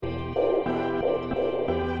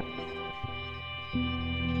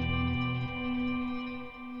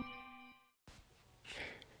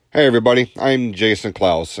Hey everybody, I'm Jason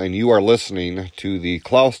Klaus, and you are listening to the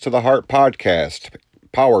Klaus to the Heart podcast,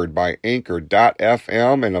 powered by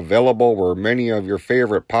Anchor.fm and available where many of your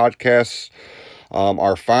favorite podcasts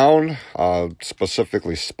are found,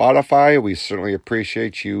 specifically Spotify. We certainly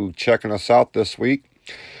appreciate you checking us out this week,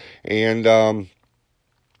 and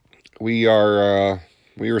we are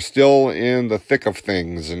still in the thick of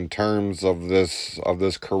things in terms of this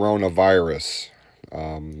coronavirus,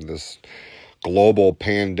 this global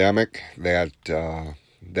pandemic that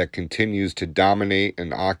continues to dominate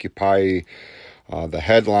and occupy the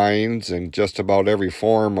headlines and just about every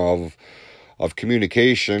form of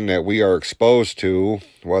communication that we are exposed to,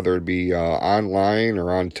 whether it be online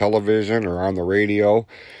or on television or on the radio.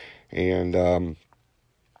 And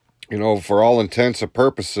for all intents and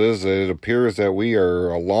purposes, it appears that we are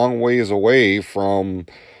a long ways away from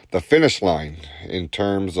the finish line in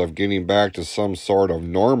terms of getting back to some sort of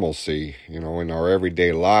normalcy, in our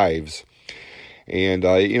everyday lives. And,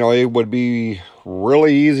 it would be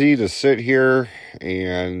really easy to sit here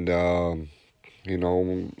and,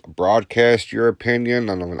 broadcast your opinion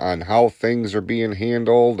on how things are being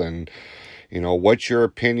handled and, what your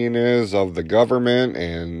opinion is of the government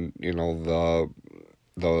and, the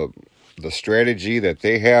strategy that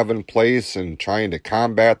they have in place in trying to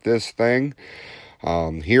combat this thing.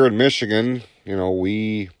 Here in Michigan,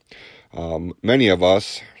 we, many of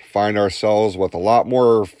us find ourselves with a lot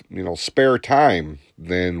more, spare time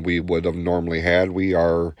than we would have normally had. We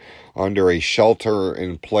are under a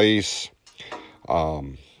shelter-in-place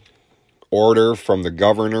order from the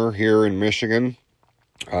governor here in Michigan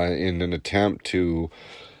in an attempt to,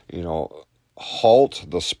 halt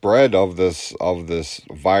the spread of this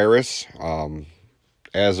virus.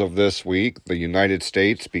 As of this week, the United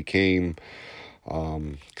States became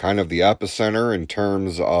kind of the epicenter in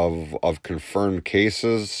terms of confirmed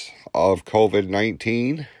cases of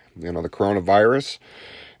COVID-19, the coronavirus.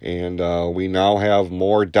 And we now have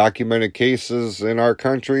more documented cases in our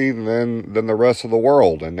country than the rest of the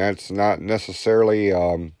world. And that's not necessarily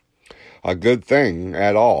a good thing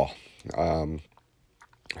at all.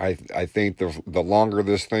 I think the longer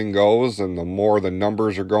this thing goes and the more the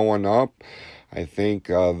numbers are going up, I think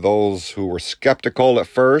those who were skeptical at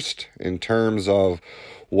first in terms of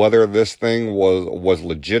whether this thing was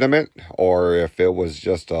legitimate or if it was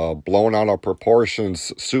just a blown out of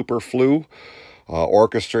proportions super flu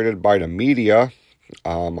orchestrated by the media,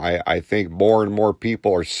 I think more and more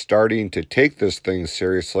people are starting to take this thing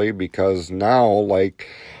seriously because now, like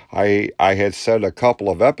I had said a couple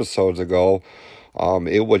of episodes ago,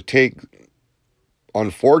 it would take,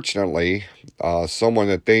 unfortunately, someone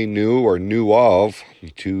that they knew or knew of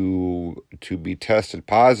to be tested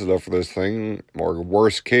positive for this thing, or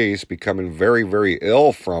worst case, becoming very, very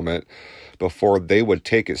ill from it before they would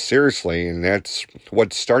take it seriously. And that's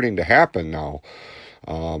what's starting to happen now.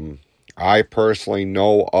 I personally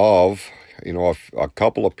know of, a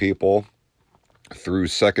couple of people through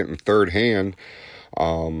second and third hand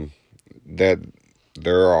that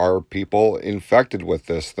there are people infected with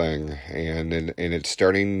this thing, and it's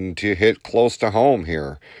starting to hit close to home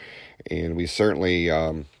here. And we certainly,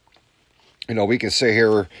 we can sit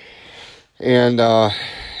here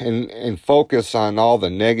and focus on all the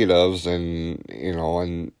negatives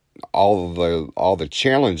and all the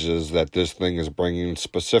challenges that this thing is bringing,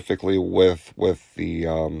 specifically with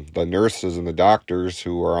the nurses and the doctors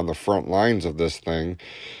who are on the front lines of this thing,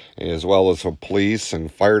 as well as the police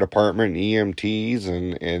and fire department and EMTs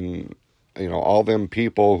and all them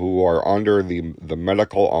people who are under the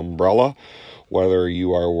medical umbrella, whether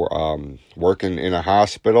you are working in a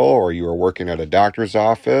hospital or you are working at a doctor's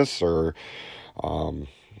office or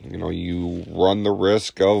you run the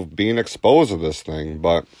risk of being exposed to this thing.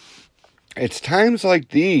 But it's times like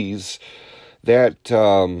these that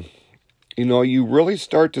you really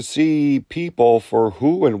start to see people for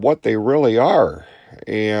who and what they really are.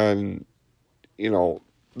 And,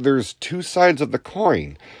 there's two sides of the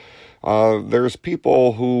coin. There's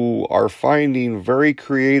people who are finding very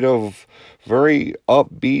creative, very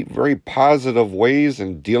upbeat, very positive ways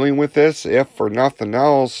in dealing with this, if for nothing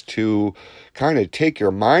else, to kind of take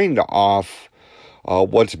your mind off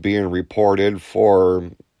what's being reported for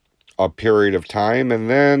a period of time. And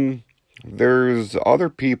then there's other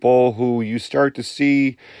people who you start to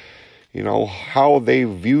see, how they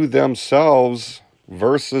view themselves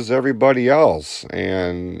versus everybody else.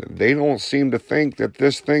 And they don't seem to think that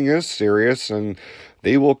this thing is serious, and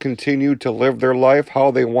they will continue to live their life how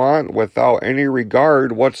they want without any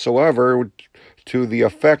regard whatsoever to the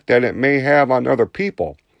effect that it may have on other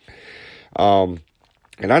people. And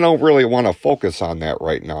I don't really want to focus on that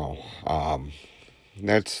right now.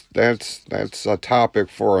 that's a topic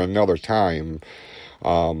for another time.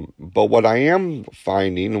 But what I am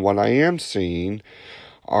finding, what I am seeing,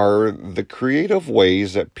 are the creative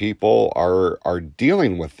ways that people are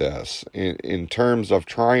dealing with this in terms of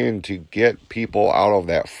trying to get people out of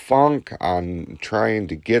that funk, on trying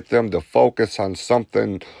to get them to focus on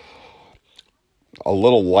something a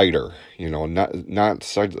little lighter, not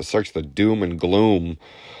such the doom and gloom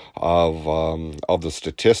of the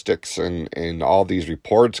statistics and all these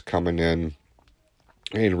reports coming in.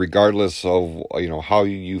 And regardless of how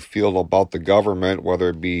you feel about the government, whether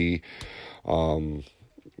it be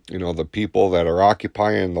the people that are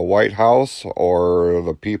occupying the White House or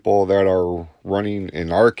the people that are running,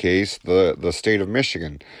 in our case, the state of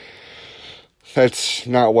Michigan, that's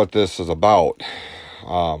not what this is about.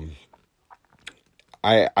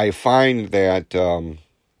 I find that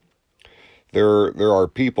there are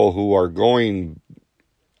people who are going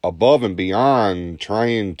above and beyond,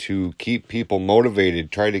 trying to keep people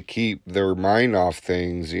motivated, try to keep their mind off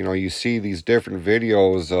things. You see these different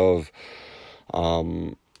videos of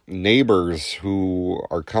neighbors who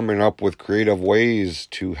are coming up with creative ways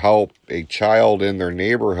to help a child in their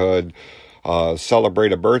neighborhood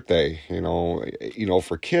celebrate a birthday.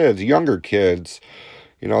 For kids, younger kids,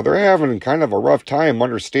 they're having kind of a rough time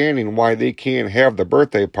understanding why they can't have the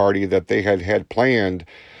birthday party that they had planned,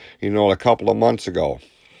 a couple of months ago.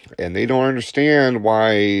 And they don't understand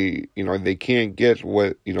why, they can't get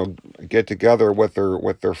together with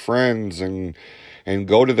their friends and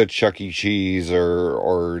go to the Chuck E. Cheese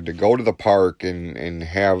or to go to the park and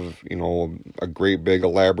have, a great big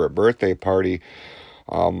elaborate birthday party.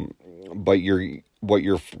 But what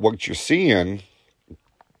you're seeing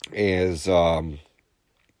is,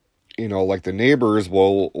 like the neighbors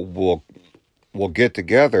will get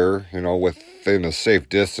together, within a safe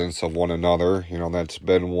distance of one another. That's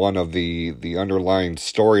been one of the underlying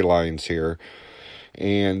storylines here.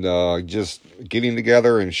 And just getting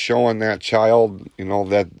together and showing that child,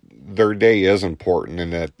 that their day is important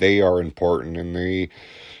and that they are important. And they,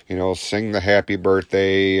 sing the happy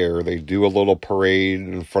birthday, or they do a little parade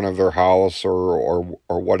in front of their house or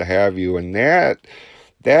what have you. And that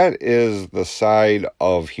is the side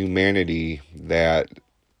of humanity that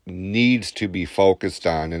needs to be focused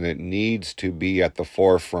on, and it needs to be at the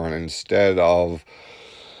forefront, instead of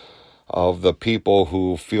the people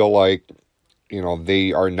who feel like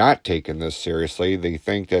they are not taking this seriously. They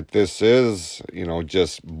think that this is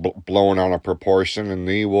just blown out of proportion, and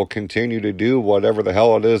they will continue to do whatever the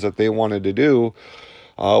hell it is that they wanted to do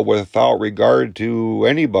without regard to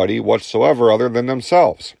anybody whatsoever other than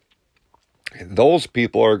themselves. Those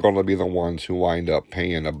people are going to be the ones who wind up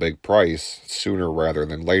paying a big price sooner rather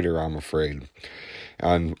than later, I'm afraid.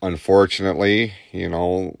 And unfortunately,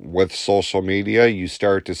 with social media, you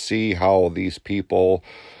start to see how these people,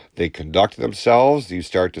 they conduct themselves. You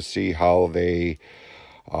start to see how they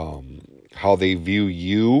view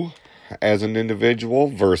you as an individual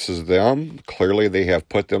versus them. Clearly, they have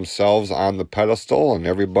put themselves on the pedestal and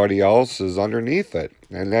everybody else is underneath it.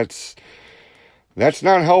 And that's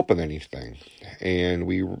not helping anything. And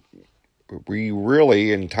we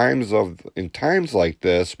really, in times like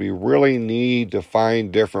this, we really need to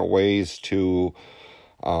find different ways to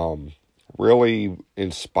really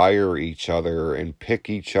inspire each other and pick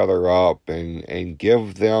each other up and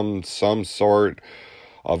give them some sort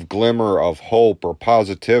of glimmer of hope or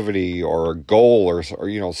positivity or a goal or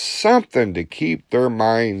something to keep their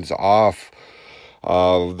minds off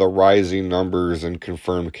of the rising numbers and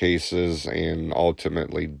confirmed cases and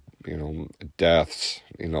ultimately, deaths,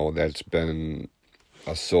 that's been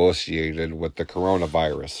associated with the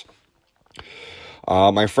coronavirus.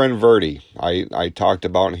 My friend Verdi, I talked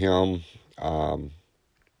about him a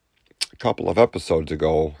couple of episodes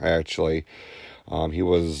ago, actually. He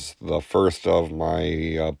was the first of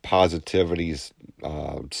my positivities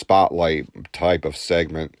spotlight type of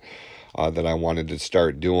segment that I wanted to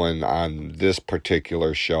start doing on this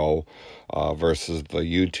particular show versus the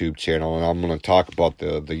YouTube channel. And I'm going to talk about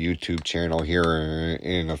the YouTube channel here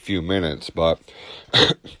in a few minutes. But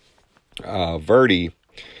Verdi,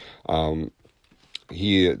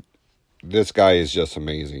 this guy is just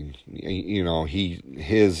amazing. He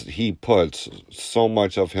puts so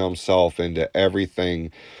much of himself into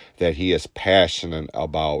everything that he is passionate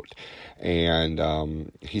about.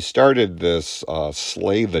 And he started this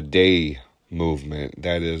Slay the Day movement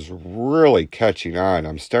that is really catching on.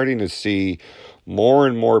 I'm starting to see more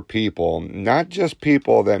and more people, not just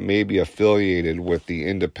people that may be affiliated with the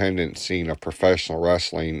independent scene of professional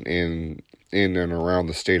wrestling in and around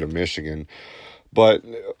the state of Michigan, But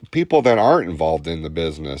people that aren't involved in the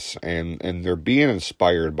business, and they're being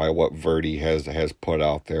inspired by what Verdi has put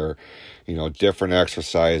out there, different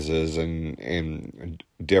exercises and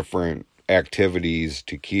different activities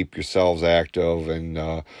to keep yourselves active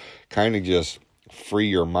and kind of just free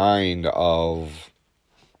your mind of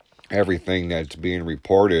everything that's being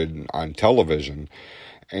reported on television.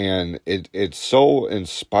 And it's so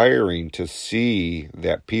inspiring to see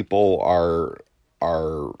that people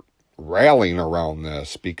are rallying around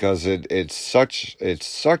this, because it's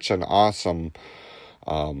such an awesome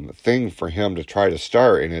thing for him to try to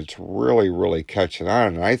start, and it's really catching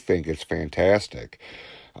on, and I think it's fantastic.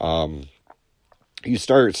 You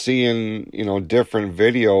start seeing different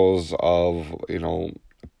videos of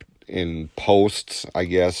in posts, I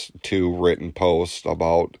guess, to written posts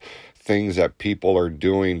about things that people are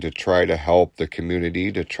doing to try to help the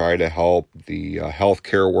community, to try to help the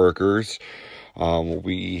healthcare workers.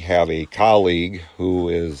 We have a colleague who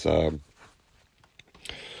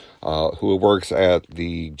works at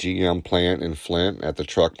the GM plant in Flint, at the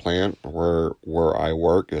truck plant where I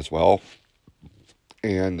work as well,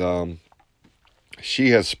 and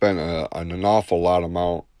she has spent an awful lot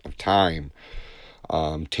amount of time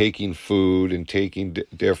taking food and taking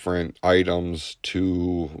different items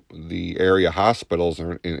to the area hospitals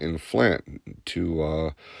in Flint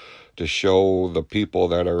to show the people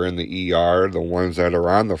that are in the ER, the ones that are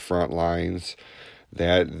on the front lines,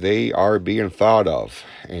 that they are being thought of.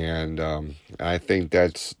 And I think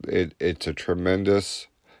that's it. It's a tremendously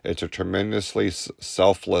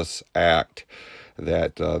selfless act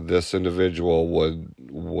that this individual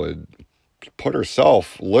would put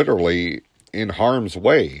herself literally in harm's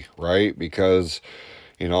way, right? Because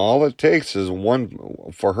all it takes is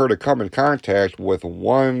for her to come in contact with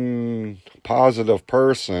one positive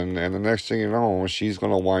person, and the next thing you know, she's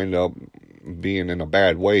going to wind up being in a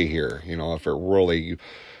bad way here, if it really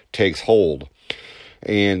takes hold.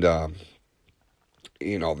 And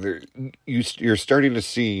you're starting to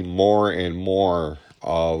see more and more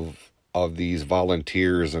of these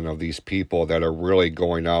volunteers and of these people that are really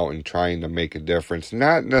going out and trying to make a difference,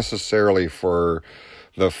 not necessarily for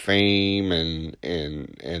the fame and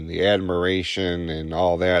the admiration and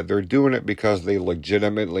all that. They're doing it because they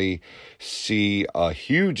legitimately see a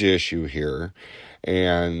huge issue here,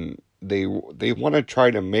 and they want to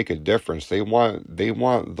try to make a difference. They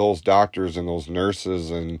want those doctors and those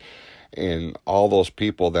nurses and all those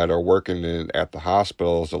people that are working at the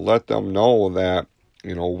hospitals to let them know that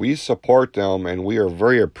we support them and we are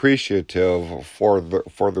very appreciative for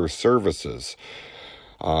their services,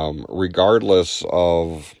 regardless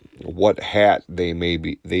of what hat they may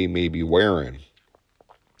be wearing.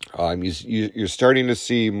 You're starting to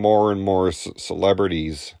see more and more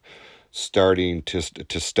celebrities starting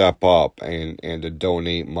to step up and to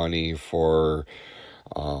donate money for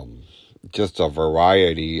just a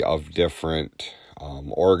variety of different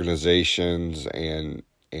organizations and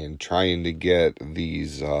trying to get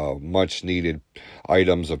these much needed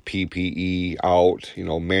items of PPE out,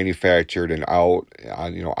 manufactured and out,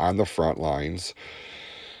 on the front lines.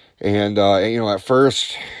 And, at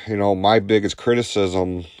first, my biggest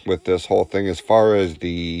criticism with this whole thing, as far as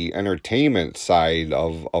the entertainment side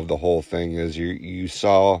of the whole thing, is you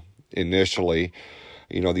saw initially,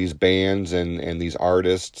 these bands and these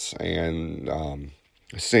artists and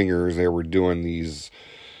singers, they were doing these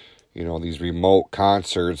remote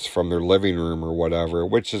concerts from their living room or whatever,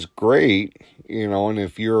 which is great, and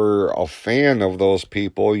if you're a fan of those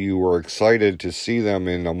people, you were excited to see them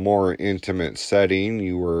in a more intimate setting.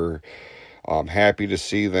 You were happy to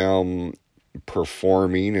see them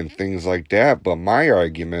performing and things like that. But my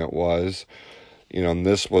argument was, and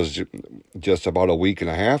this was just about a week and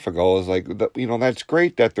a half ago, is like, that's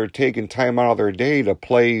great that they're taking time out of their day to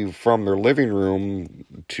play from their living room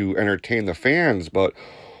to entertain the fans, but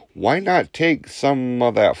why not take some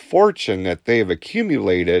of that fortune that they've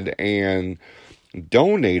accumulated and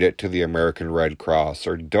donate it to the American Red Cross,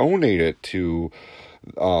 or donate it to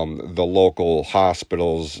the local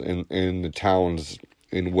hospitals in the towns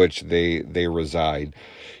in which they reside?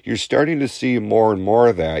 You're starting to see more and more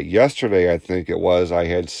of that. Yesterday, I think it was, I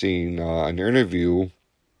had seen an interview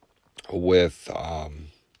with,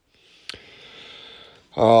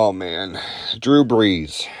 Drew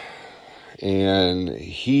Brees. And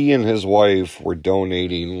he and his wife were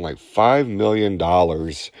donating like $5 million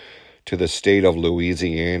to the state of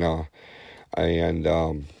Louisiana. And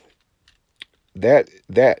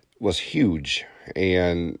that was huge.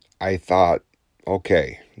 And I thought,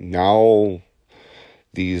 okay, now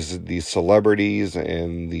these celebrities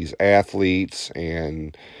and these athletes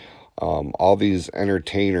and all these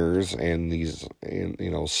entertainers and these,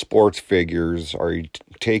 sports figures are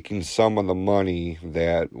taking some of the money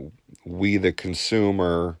that we, the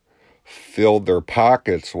consumer, filled their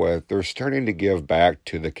pockets with. They're starting to give back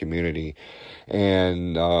to the community.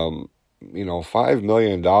 And, $5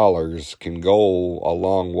 million can go a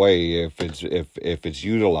long way if it's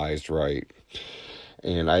utilized right.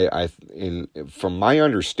 And from my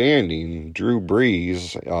understanding, Drew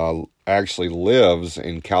Brees actually lives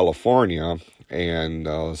in California,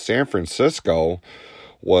 and San Francisco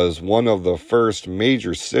was one of the first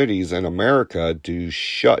major cities in America to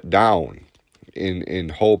shut down in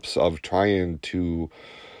hopes of trying to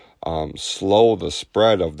slow the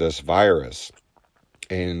spread of this virus.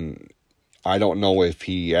 And I don't know if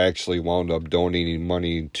he actually wound up donating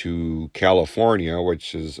money to California,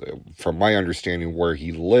 which is, from my understanding, where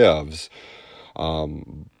he lives.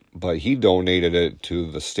 But he donated it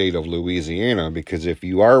to the state of Louisiana, because if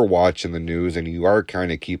you are watching the news and you are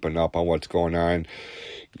kind of keeping up on what's going on,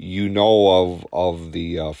 you know of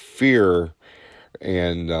the fear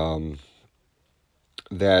and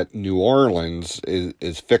that New Orleans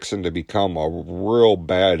is fixing to become a real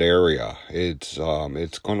bad area. It's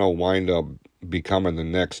going to wind up becoming the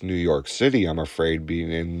next New York City, I'm afraid,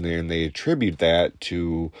 and they attribute that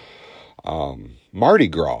to Mardi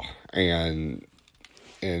Gras, and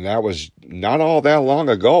that was not all that long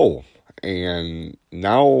ago, and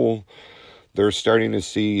now they're starting to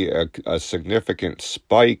see a significant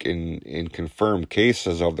spike in confirmed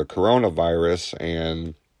cases of the coronavirus.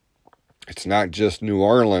 And it's not just New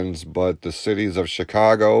Orleans, but the cities of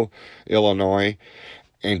Chicago, Illinois,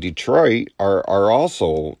 and Detroit are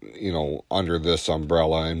also, under this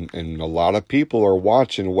umbrella. And a lot of people are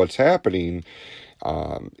watching what's happening.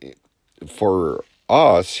 For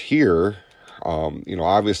us here,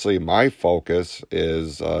 obviously my focus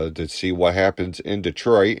is to see what happens in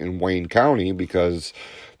Detroit and Wayne County, because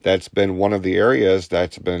that's been one of the areas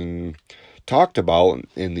that's been talked about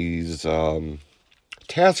in these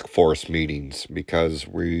task force meetings, because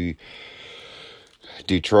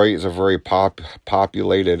Detroit is a very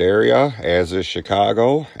populated area, as is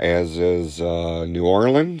Chicago, as is New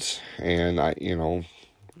Orleans, and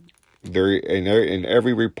they're in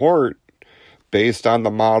every report, based on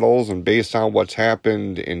the models and based on what's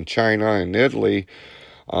happened in China and Italy,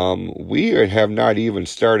 we have not even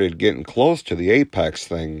started getting close to the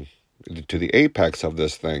apex of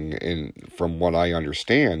this thing, from what I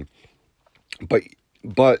understand.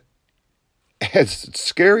 But as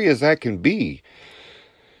scary as that can be,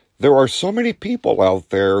 there are so many people out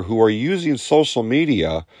there who are using social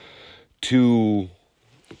media to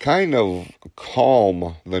kind of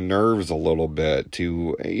calm the nerves a little bit.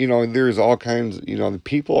 There's all kinds,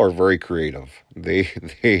 people are very creative. They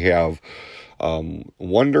have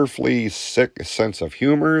wonderfully sick sense of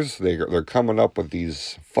humors. They're coming up with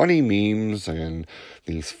these funny memes and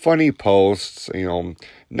these funny posts,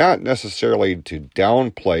 not necessarily to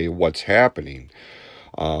downplay what's happening,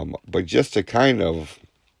 but just to kind of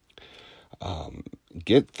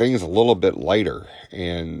get things a little bit lighter.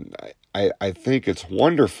 And I think it's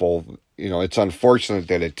wonderful. It's unfortunate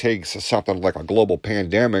that it takes something like a global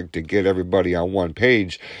pandemic to get everybody on one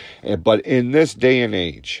page. But in this day and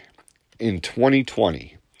age, in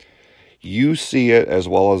 2020, you see it as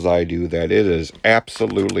well as I do, that it is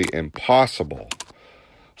absolutely impossible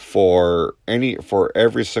for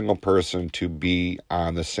every single person to be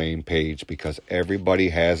on the same page, because everybody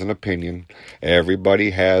has an opinion,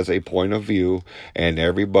 everybody has a point of view, and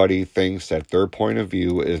everybody thinks that their point of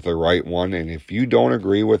view is the right one, and if you don't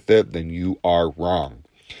agree with it, then you are wrong.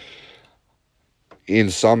 In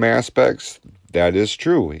some aspects, that is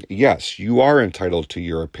true. Yes, you are entitled to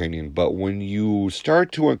your opinion, but when you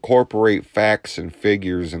start to incorporate facts and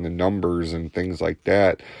figures and the numbers and things like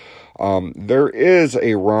that, there is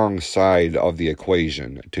a wrong side of the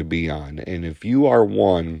equation to be on. And if you are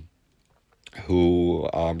one who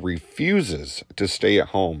refuses to stay at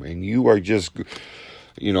home, and you are just,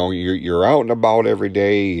 you're out and about every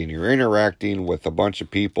day, and you're interacting with a bunch of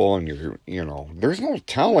people, and there's no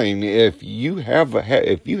telling if you have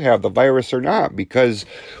the virus or not, because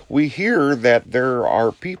we hear that there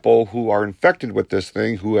are people who are infected with this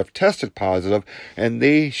thing who have tested positive, and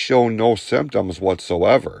they show no symptoms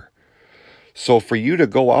whatsoever. So for you to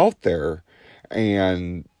go out there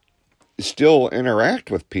and still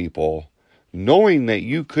interact with people, knowing that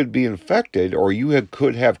you could be infected, or you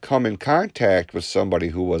could have come in contact with somebody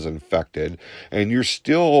who was infected, and you're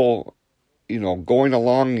still, going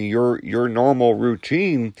along your normal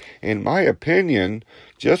routine, in my opinion,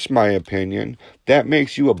 just my opinion, that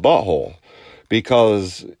makes you a butthole.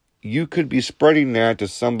 Because you could be spreading that to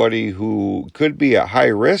somebody who could be at high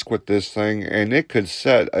risk with this thing, and it could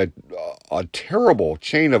set a terrible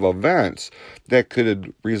chain of events that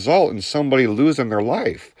could result in somebody losing their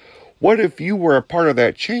life. What if you were a part of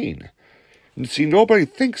that chain? And see, nobody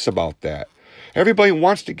thinks about that. Everybody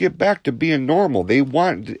wants to get back to being normal. They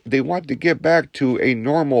want to get back to a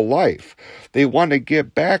normal life. They want to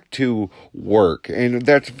get back to work, and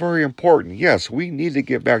that's very important. Yes, we need to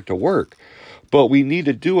get back to work, but we need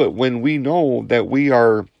to do it when we know that we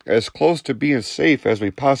are as close to being safe as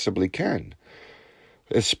we possibly can,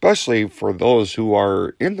 especially for those who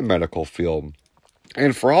are in the medical field.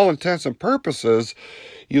 And for all intents and purposes,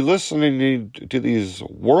 you listening to these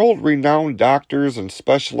world-renowned doctors and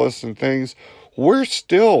specialists and things, we're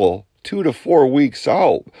still 2 to 4 weeks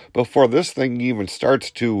out before this thing even starts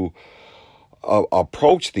to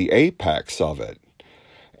approach the apex of it.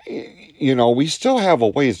 You know, we still have a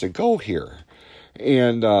ways to go here.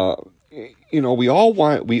 And, you know, we all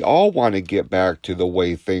want to get back to the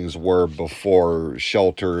way things were before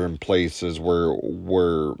shelter in places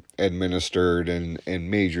were administered and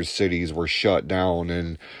major cities were shut down,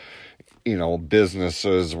 and, you know,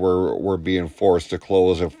 businesses were being forced to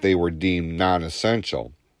close if they were deemed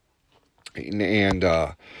non-essential. And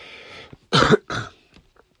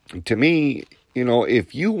to me, you know,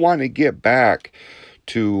 if you want to get back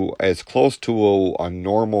to as close to a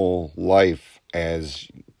normal life as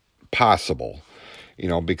possible, you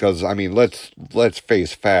know, because I mean, let's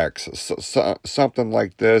face facts. Something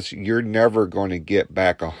like this, you're never going to get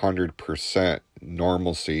back 100%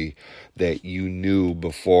 normalcy that you knew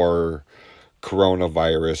before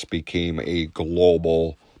coronavirus became a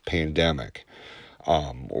global pandemic.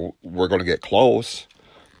 We're going to get close,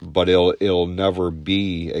 but it'll never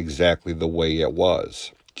be exactly the way it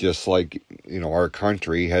was. Just like, you know, our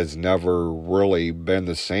country has never really been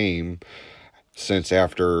the same since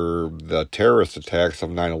after the terrorist attacks of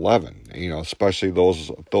 9/11, you know, especially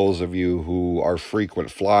those of you who are frequent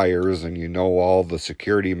flyers and you know all the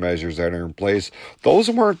security measures that are in place. Those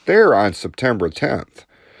weren't there on September 10th,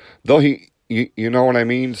 though you know what I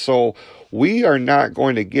mean? So we are not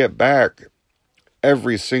going to get back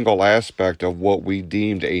every single aspect of what we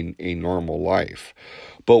deemed a normal life,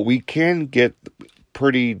 but we can get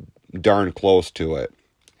pretty darn close to it.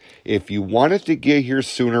 If you want it to get here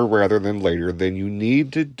sooner rather than later, then you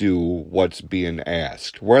need to do what's being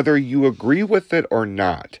asked, whether you agree with it or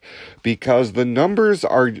not, because the numbers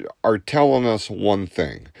are telling us one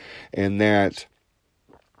thing, and that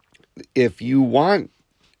if you want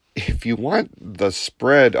the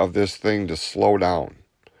spread of this thing to slow down,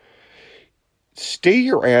 stay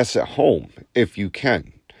your ass at home if you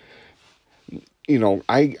can. You know,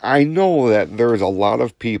 I know that there's a lot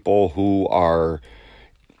of people who are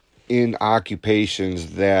in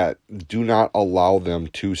occupations that do not allow them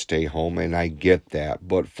to stay home, and I get that.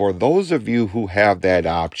 But for those of you who have that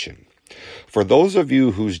option, for those of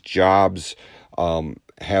you whose jobs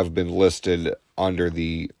have been listed under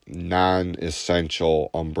the non-essential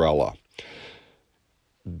umbrella,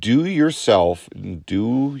 do yourself,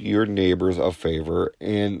 do your neighbors a favor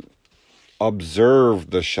and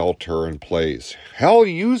observe the shelter in place. Hell,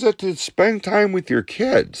 use it to spend time with your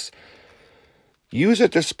kids. Use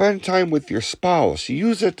it to spend time with your spouse.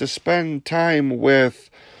 Use it to spend time with,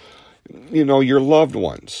 you know, your loved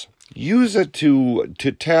ones. Use it to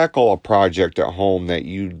tackle a project at home that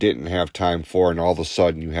you didn't have time for, and all of a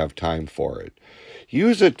sudden you have time for it.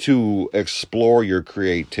 Use it to explore your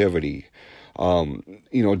creativity,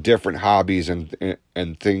 you know, different hobbies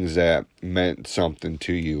and things that meant something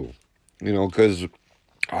to you. You know, because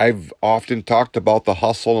I've often talked about the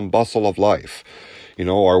hustle and bustle of life. You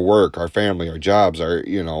know, our work, our family, our jobs, our,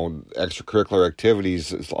 you know, extracurricular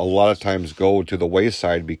activities a lot of times go to the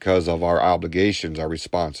wayside because of our obligations, our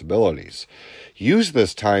responsibilities. Use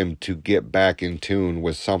this time to get back in tune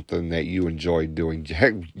with something that you enjoyed doing.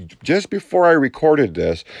 Just before I recorded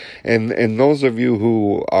this, and those of you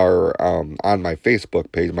who are on my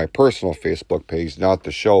Facebook page, my personal Facebook page, not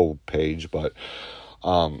the show page, but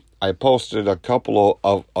I posted a couple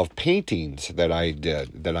of paintings that I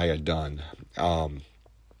had done.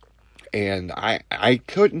 And I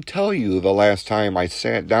couldn't tell you the last time I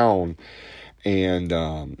sat down and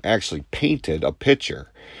actually painted a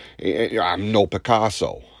picture. I'm no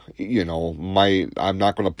Picasso. You know, I'm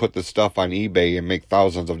not going to put this stuff on eBay and make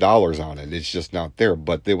thousands of dollars on it. It's just not there.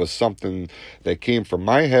 But there was something that came from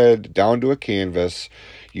my head down to a canvas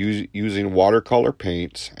using watercolor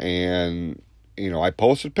paints, and you know, I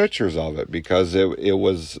posted pictures of it because it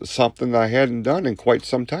was something I hadn't done in quite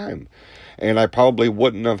some time. And I probably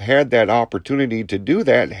wouldn't have had that opportunity to do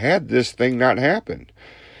that had this thing not happened.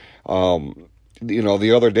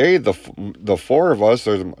 the other day, the four of us,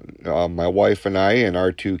 my wife and I and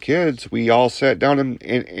our two kids, we all sat down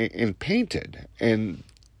and painted. And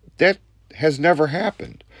that has never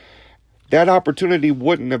happened. That opportunity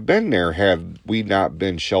wouldn't have been there had we not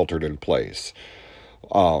been sheltered in place.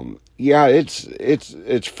 Yeah,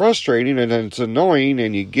 it's frustrating and it's annoying,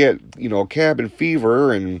 and you get, cabin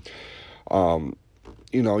fever, and,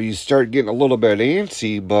 you start getting a little bit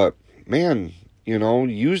antsy, but man,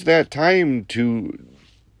 use that time to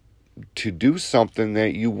do something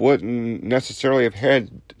that you wouldn't necessarily have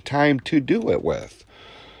had time to do it with.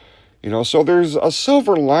 So there's a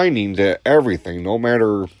silver lining to everything, no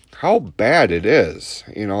matter how bad it is.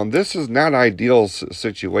 And this is not ideal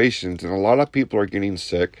situations, and a lot of people are getting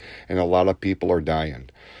sick, and a lot of people are dying.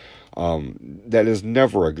 That is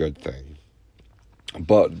never a good thing.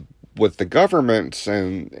 But with the governments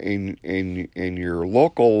and your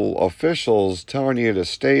local officials telling you to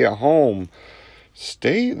stay at home,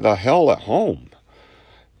 stay the hell at home.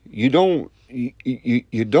 You don't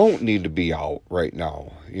need to be out right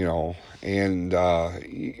now, and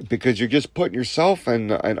because you're just putting yourself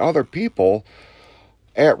and other people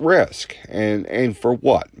at risk. And for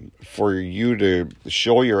what? For you to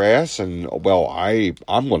show your ass and, well,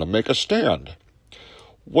 I'm going to make a stand.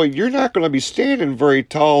 Well, you're not going to be standing very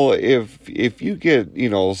tall if you get,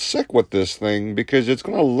 sick with this thing, because it's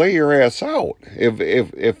going to lay your ass out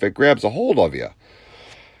if it grabs a hold of you.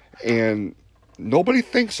 And nobody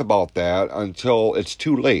thinks about that until it's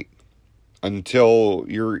too late. Until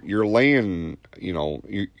you're laying,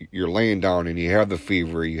 you're laying down and you have the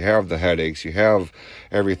fever, you have the headaches, you have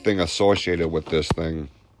everything associated with this thing.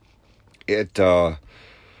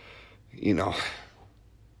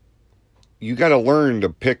 You got to learn to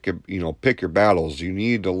pick your battles. You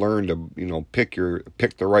need to learn to, pick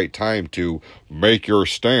the right time to make your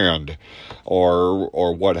stand,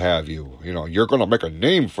 or what have you. You're going to make a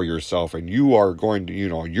name for yourself, and you are going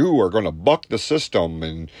to buck the system,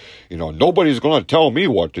 and, nobody's going to tell me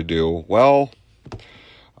what to do. Well,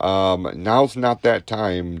 now's not that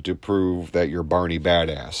time to prove that you're Barney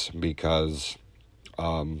Badass, because,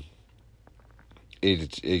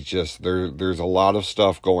 it's just there's a lot of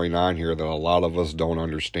stuff going on here that a lot of us don't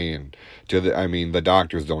understand. The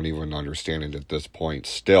doctors don't even understand it at this point.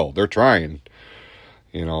 Still, they're trying.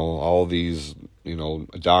 All these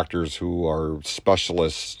doctors who are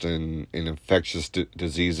specialists in infectious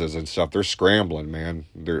diseases and stuff, they're scrambling, man.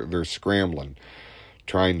 They're scrambling,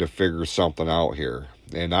 trying to figure something out here.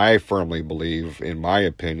 And I firmly believe, in my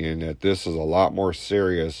opinion, that this is a lot more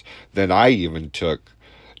serious than I even took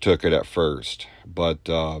it at first. But,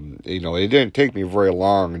 it didn't take me very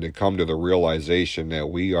long to come to the realization that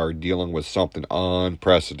we are dealing with something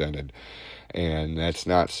unprecedented. And that's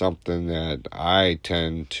not something that I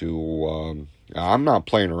tend to, I'm not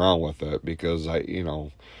playing around with it, because I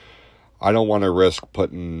don't want to risk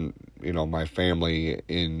putting, my family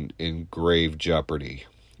in grave jeopardy,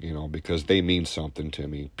 because they mean something to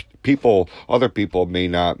me. Other people may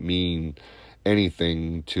not mean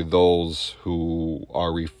anything to those who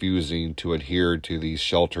are refusing to adhere to these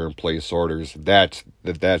shelter-in-place orders. That's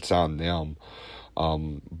on them.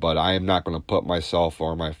 But I am not going to put myself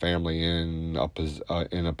or my family in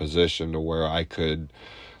a position to where I could,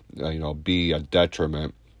 be a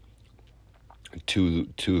detriment to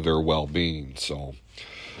their well-being. So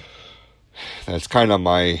that's kind of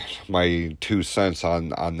my 2 cents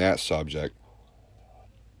on that subject.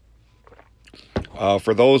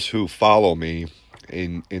 For those who follow me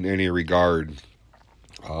in any regard,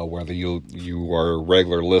 whether you are a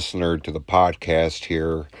regular listener to the podcast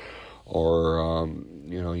here, or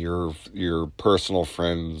you're personal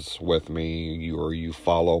friends with me, or you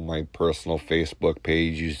follow my personal Facebook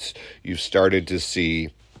page, you've started to see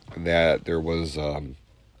that there was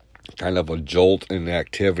kind of a jolt in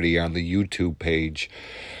activity on the YouTube page.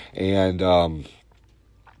 And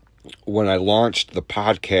when I launched the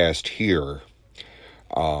podcast here,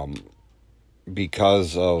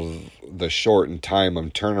 because of the shortened time of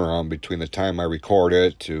turnaround between the time I record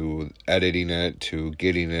it to editing it to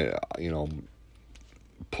getting it,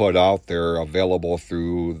 put out there, available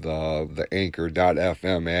through the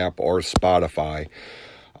Anchor.fm app or Spotify,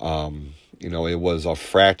 it was a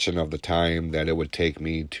fraction of the time that it would take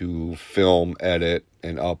me to film, edit,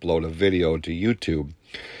 and upload a video to YouTube.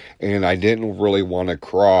 And I didn't really want to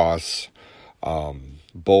cross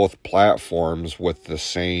both platforms with the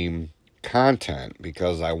same content,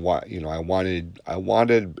 because I wanted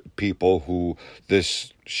people who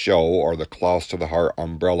this show, or the Close to the Heart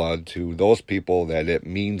umbrella, to those people that it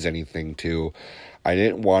means anything to. I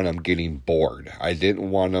didn't want them getting bored. I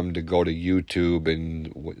didn't want them to go to YouTube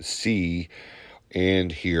and see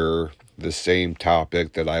and hear the same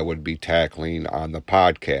topic that I would be tackling on the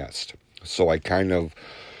podcast. So I kind of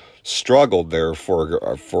struggled there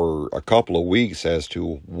for a couple of weeks as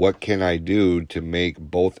to what can I do to make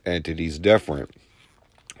both entities different.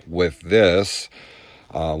 With this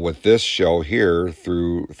show here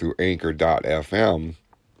through Anchor.fm,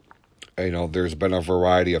 there's been a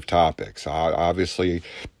variety of topics. Obviously,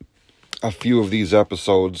 a few of these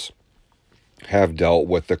episodes have dealt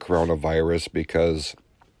with the coronavirus because,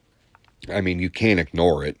 you can't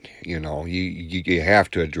ignore it. You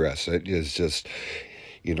have to address it. It's just,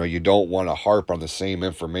 you don't want to harp on the same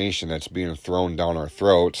information that's being thrown down our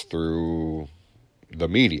throats through the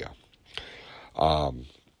media.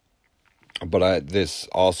 But this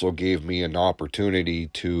also gave me an opportunity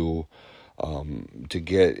to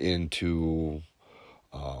get into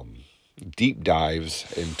deep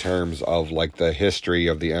dives in terms of like the history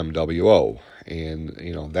of the MWO. And,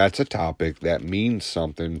 that's a topic that means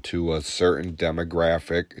something to a certain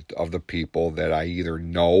demographic of the people that I either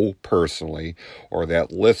know personally or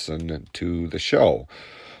that listen to the show.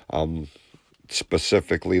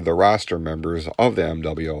 Specifically the roster members of the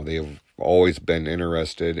MWO. They've always been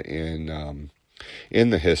interested in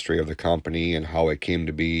the history of the company and how it came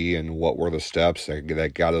to be and what were the steps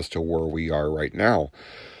that got us to where we are right now.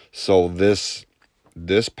 So this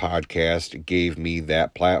podcast gave me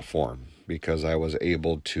that platform because I was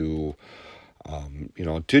able to,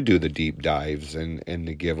 to do the deep dives and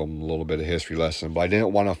to give them a little bit of history lesson. But I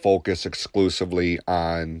didn't want to focus exclusively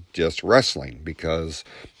on just wrestling because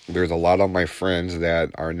there's a lot of my friends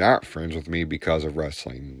that are not friends with me because of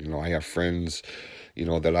wrestling. I have friends,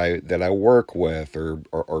 that I work with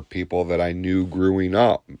or people that I knew growing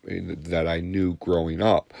up,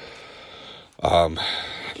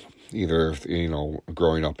 either,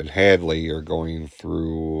 growing up in Hadley or going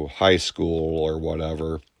through high school or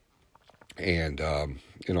whatever. And,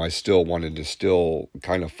 I still wanted to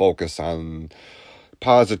kind of focus on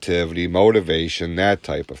positivity, motivation, that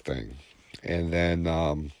type of thing. And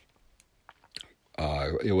then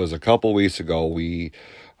it was a couple weeks ago,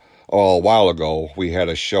 a while ago, we had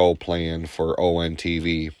a show planned for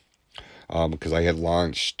ONTV because I had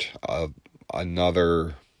launched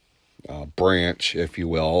another branch, if you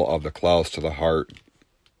will, of the Klaus to the Heart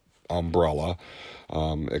umbrella,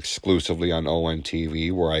 exclusively on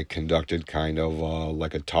ONTV, where I conducted kind of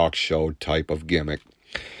like a talk show type of gimmick.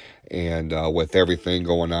 And with everything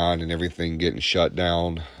going on and everything getting shut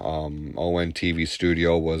down, ONTV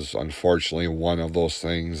Studio was unfortunately one of those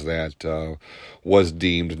things that was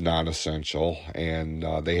deemed non-essential, and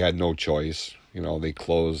they had no choice. They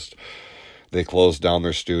closed down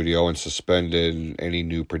their studio and suspended any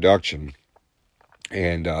new production.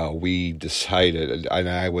 And we decided, and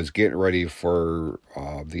I was getting ready for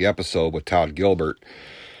the episode with Todd Gilbert,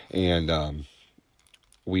 and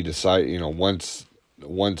we decided,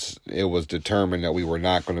 once it was determined that we were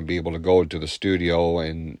not going to be able to go to the studio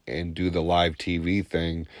and do the live TV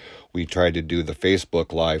thing, we tried to do the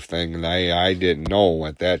Facebook Live thing, and I didn't know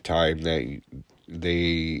at that time that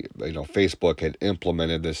Facebook had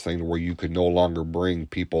implemented this thing where you could no longer bring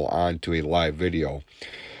people onto a live video.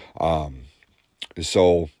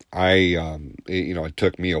 So it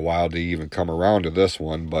took me a while to even come around to this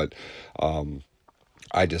one, but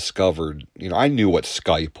I discovered, I knew what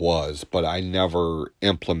Skype was, but I never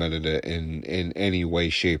implemented it in any way,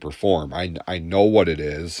 shape, or form. I know what it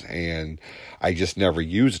is, and I just never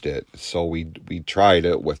used it. So we tried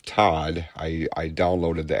it with Todd. I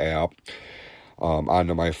downloaded the app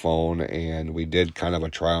onto my phone, and we did kind of a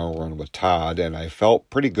trial run with Todd, and I felt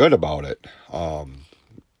pretty good about it.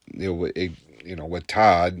 With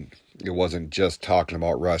Todd, it wasn't just talking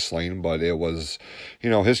about wrestling, but it was,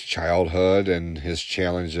 his childhood and his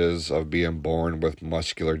challenges of being born with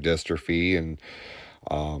muscular dystrophy, and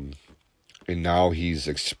now he's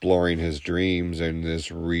exploring his dreams and this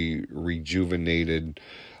rejuvenated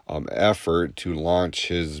effort to launch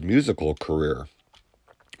his musical career.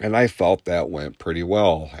 And I felt that went pretty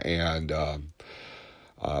well. And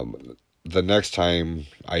the next time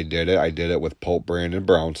I did it with Pope Brandon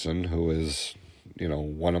Brownson, who is,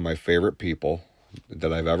 one of my favorite people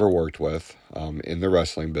that I've ever worked with in the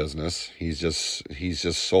wrestling business. He's just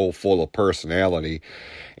so full of personality,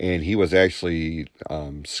 and he was actually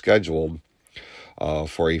scheduled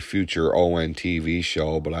for a future ON TV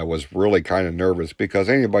show, but I was really kind of nervous because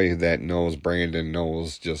anybody that knows Brandon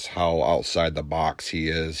knows just how outside the box he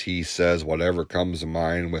is. He says whatever comes to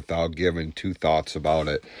mind without giving two thoughts about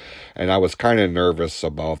it, and I was kind of nervous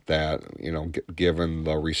about that, given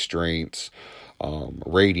the restraints,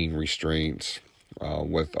 rating restraints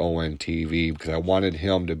with ON TV, because I wanted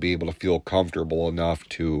him to be able to feel comfortable enough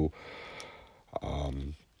to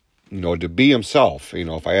to be himself.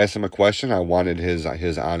 If I asked him a question, I wanted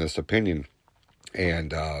his honest opinion.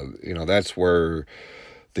 And, that's where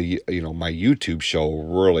my YouTube show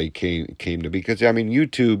really came to be, because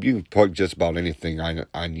YouTube, you can put just about anything on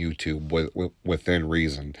YouTube within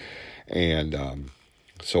reason. And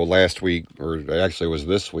so last week, or actually it was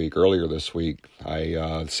this week, earlier this week,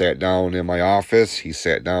 I sat down in my office. He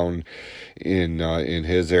sat down in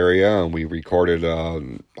his area, and we recorded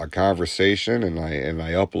a conversation, and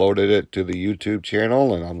I uploaded it to the YouTube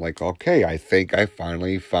channel. And I'm like, okay, I think I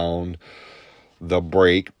finally found the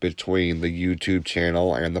break between the YouTube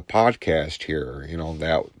channel and the podcast here.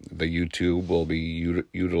 That the YouTube will be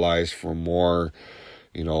utilized for more,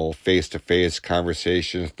 face-to-face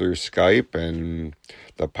conversations through Skype, and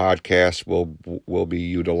the podcast will be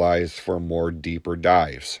utilized for more deeper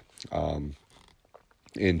dives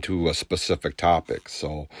into a specific topic.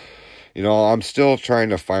 So, I'm still trying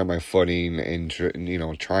to find my footing, and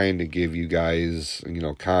trying to give you guys,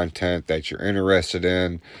 content that you're interested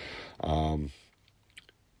in.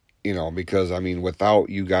 Because without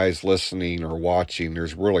you guys listening or watching,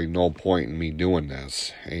 there's really no point in me doing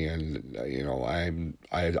this. And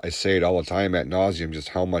I say it all the time ad nauseum, just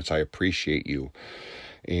how much I appreciate you,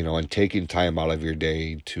 and taking time out of your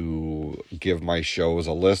day to give my shows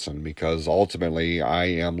a listen, because ultimately I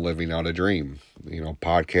am living out a dream.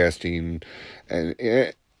 Podcasting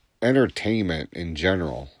and entertainment in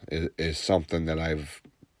general is something that I've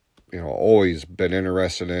always been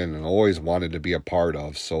interested in and always wanted to be a part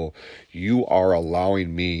of. So you are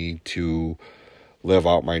allowing me to live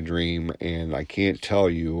out my dream, and I can't tell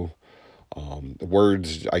you the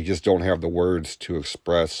words. I just don't have the words to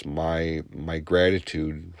express my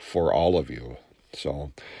gratitude for all of you.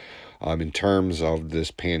 So in terms of this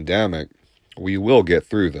pandemic, we will get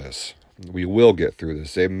through this.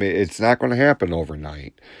 It's not going to happen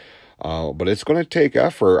overnight. But it's going to take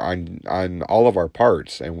effort on all of our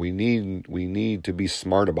parts, and we need to be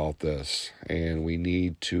smart about this, and we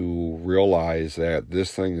need to realize that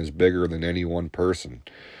this thing is bigger than any one person.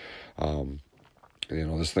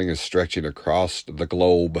 This thing is stretching across the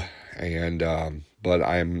globe, and but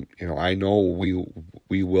I know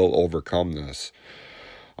we will overcome this,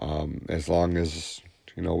 as long as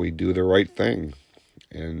we do the right thing,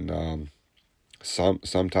 and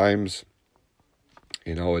sometimes.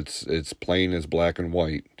 It's plain as black and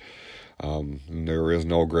white. There is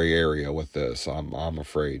no gray area with this, I'm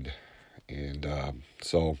afraid. And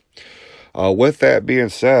so with that being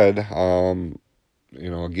said, again,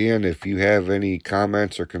 if you have any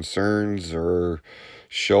comments or concerns or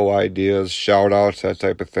show ideas, shout outs, that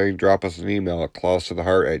type of thing, drop us an email at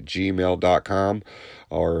claustotheheart@gmail.com,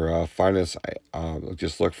 or find us,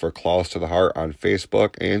 just look for Claus to the Heart on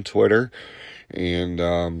Facebook and Twitter.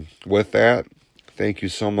 And with that, thank you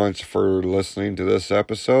so much for listening to this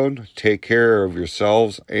episode. Take care of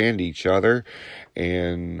yourselves and each other,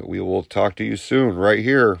 and we will talk to you soon right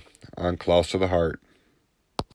here on Claus to the Heart.